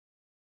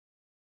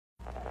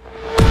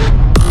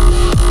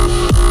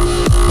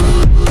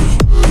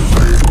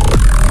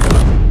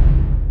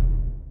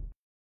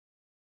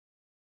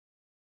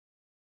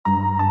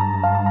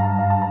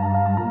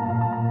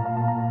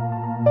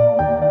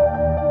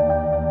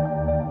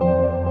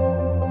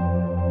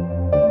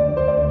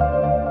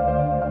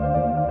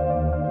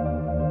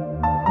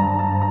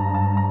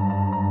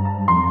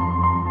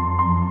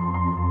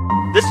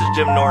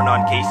Jim Norton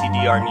on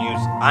KCDR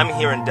News. I'm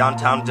here in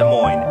downtown Des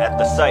Moines at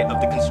the site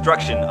of the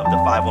construction of the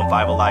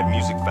 515 Alive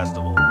Music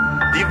Festival.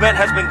 The event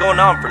has been going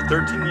on for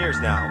 13 years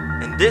now,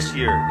 and this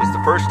year is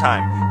the first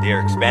time they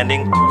are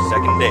expanding to a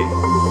second day.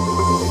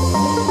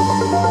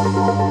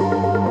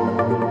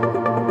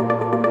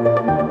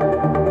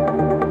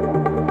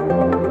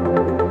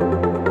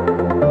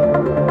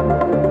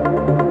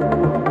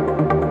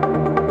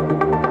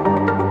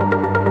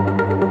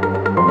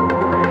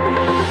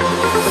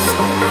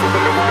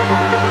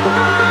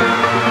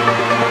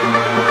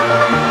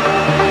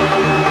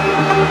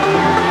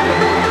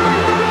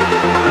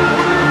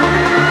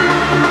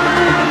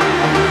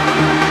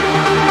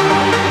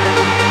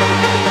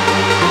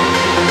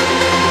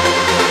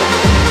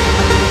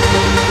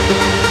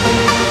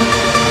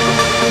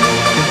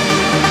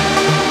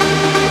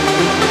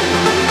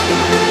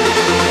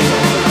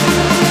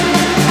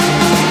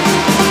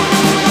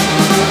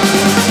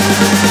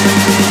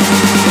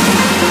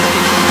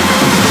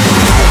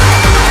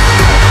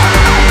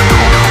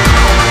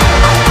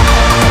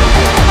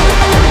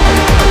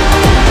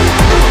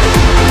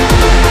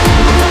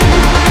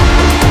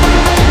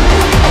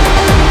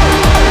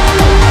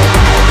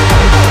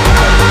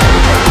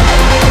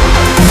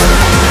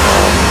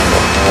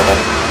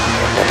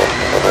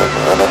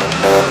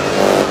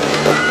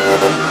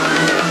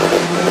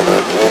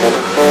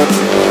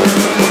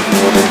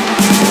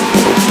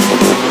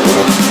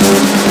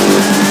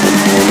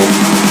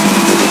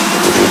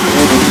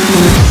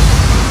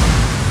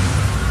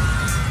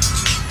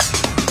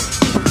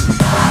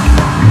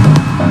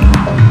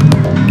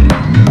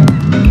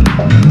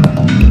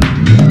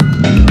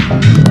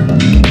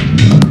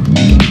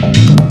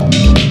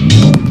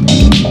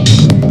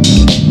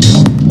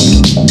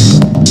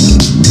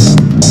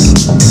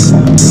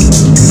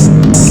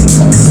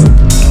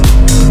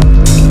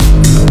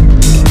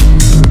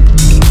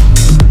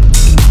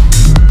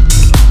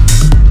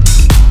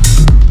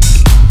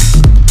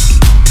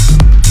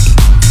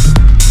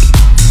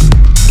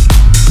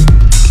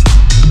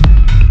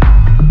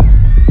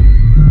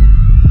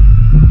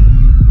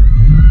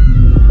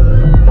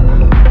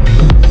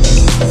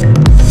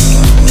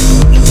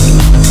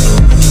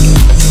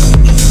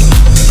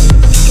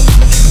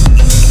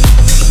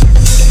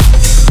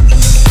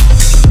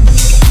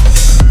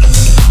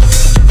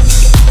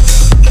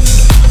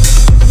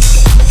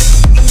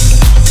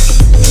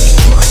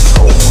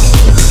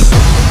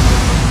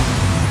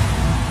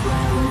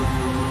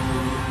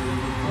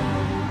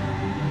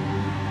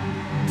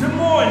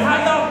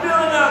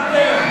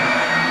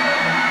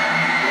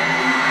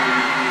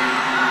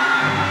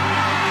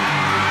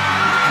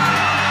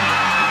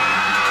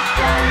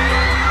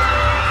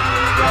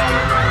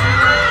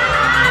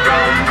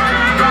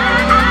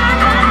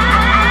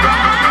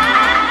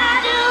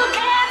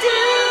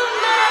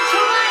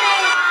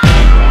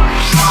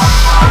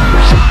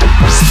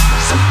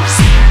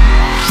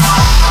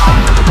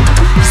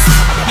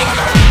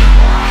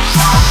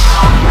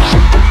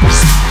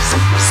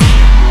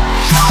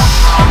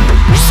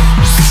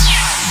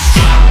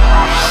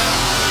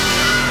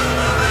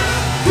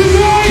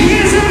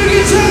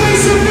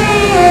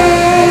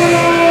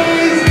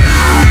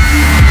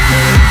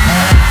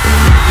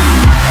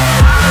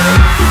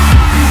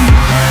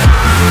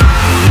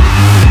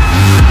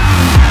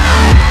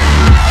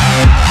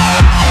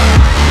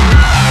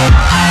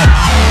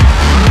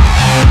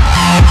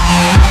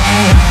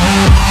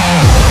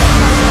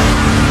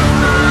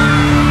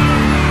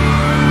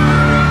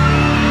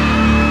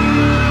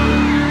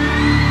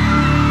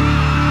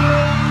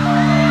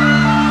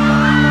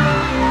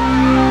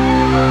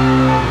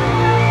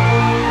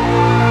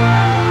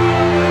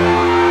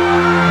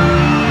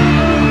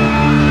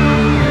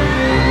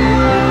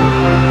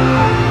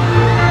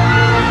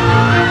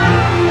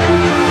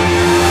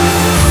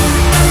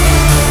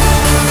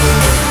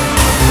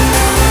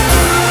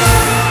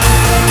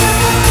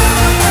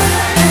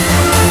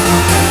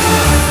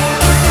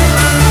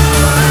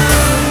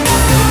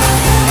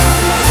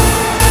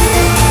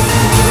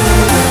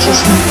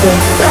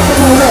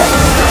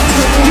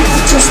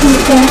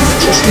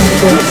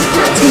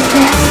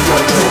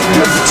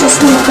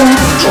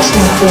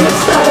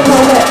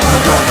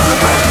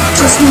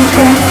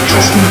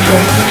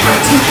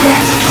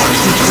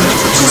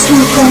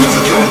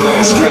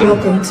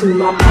 Welcome to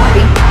my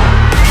party.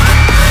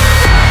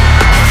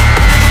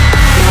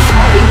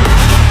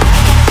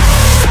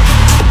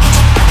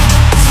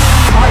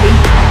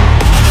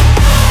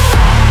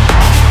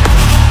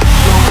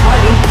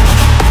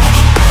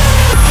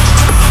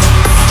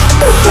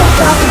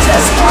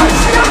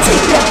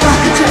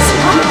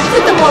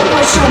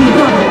 Show me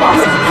what it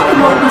was. How the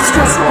more we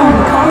stress on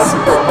the cause.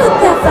 Put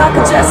that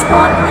vodka dress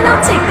on, and I'll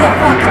take that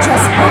vodka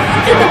dress off.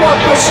 Get the more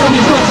push, show me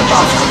what it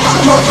was. How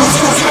the more we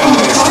stress